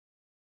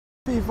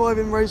P5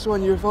 in race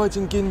 1, you were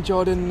fighting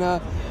Ginchard and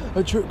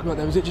a truck right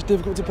there. Was it just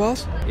difficult to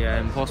pass? Yeah,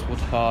 impossible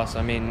to pass.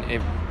 I mean,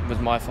 it was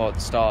my fault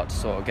to start, to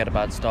sort of get a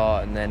bad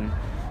start, and then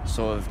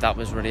sort of that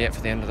was really it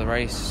for the end of the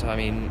race. I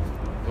mean,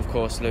 of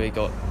course, Louis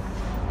got,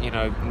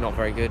 not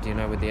very good,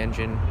 with the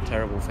engine.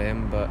 Terrible for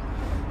him, but,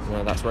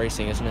 that's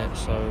racing, isn't it?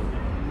 So,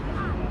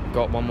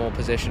 got one more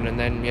position, and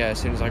then, as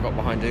soon as I got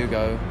behind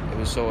Ugo, it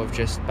was sort of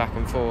just back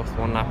and forth.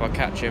 One lap I'd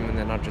catch him, and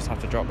then I'd just have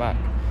to drop back.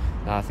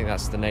 I think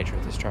that's the nature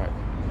of this track.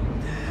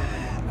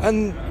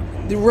 And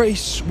the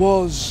race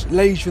was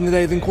later in the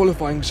day than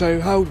qualifying, so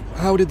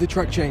how did the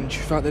track change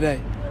throughout the day?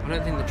 I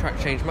don't think the track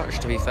changed much,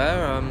 to be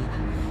fair.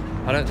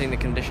 I don't think the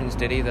conditions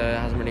did either. It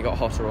hasn't really got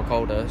hotter or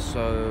colder,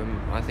 so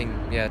I think,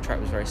 the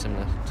track was very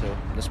similar to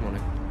this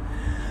morning.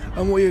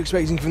 And what are you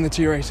expecting from the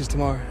two races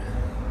tomorrow?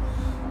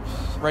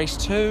 Race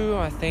 2,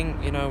 I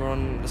think, we're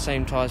on the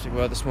same tyres we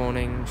were this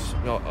morning,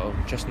 not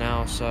just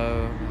now,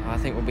 so I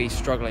think we'll be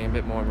struggling a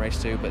bit more in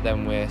race 2, but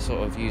then we're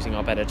sort of using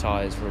our better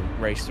tyres for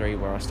race 3,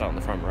 where I start on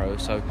the front row,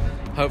 so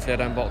hopefully I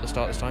don't bottle the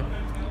start this time,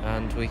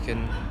 and we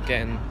can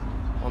get in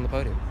on the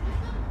podium.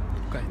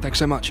 Okay, thanks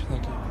so much.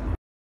 Thank you.